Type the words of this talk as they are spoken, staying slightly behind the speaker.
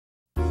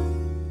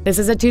This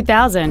is a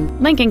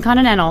 2000 Lincoln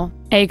Continental,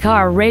 a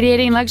car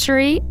radiating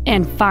luxury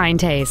and fine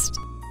taste.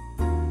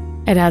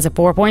 It has a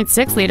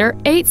 4.6-liter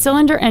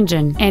 8-cylinder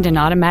engine and an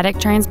automatic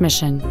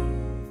transmission.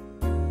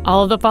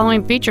 All of the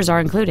following features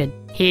are included: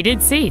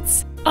 heated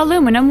seats,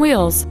 aluminum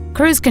wheels,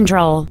 cruise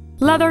control,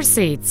 leather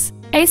seats,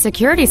 a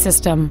security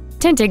system,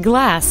 tinted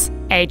glass,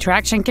 a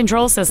traction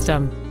control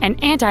system, an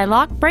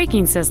anti-lock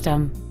braking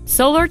system,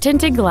 solar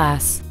tinted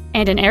glass,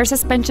 and an air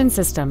suspension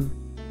system.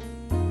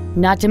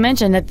 Not to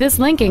mention that this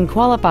Lincoln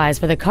qualifies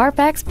for the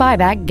Carfax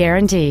buyback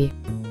guarantee.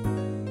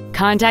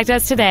 Contact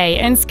us today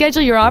and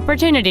schedule your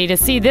opportunity to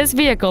see this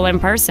vehicle in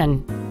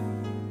person.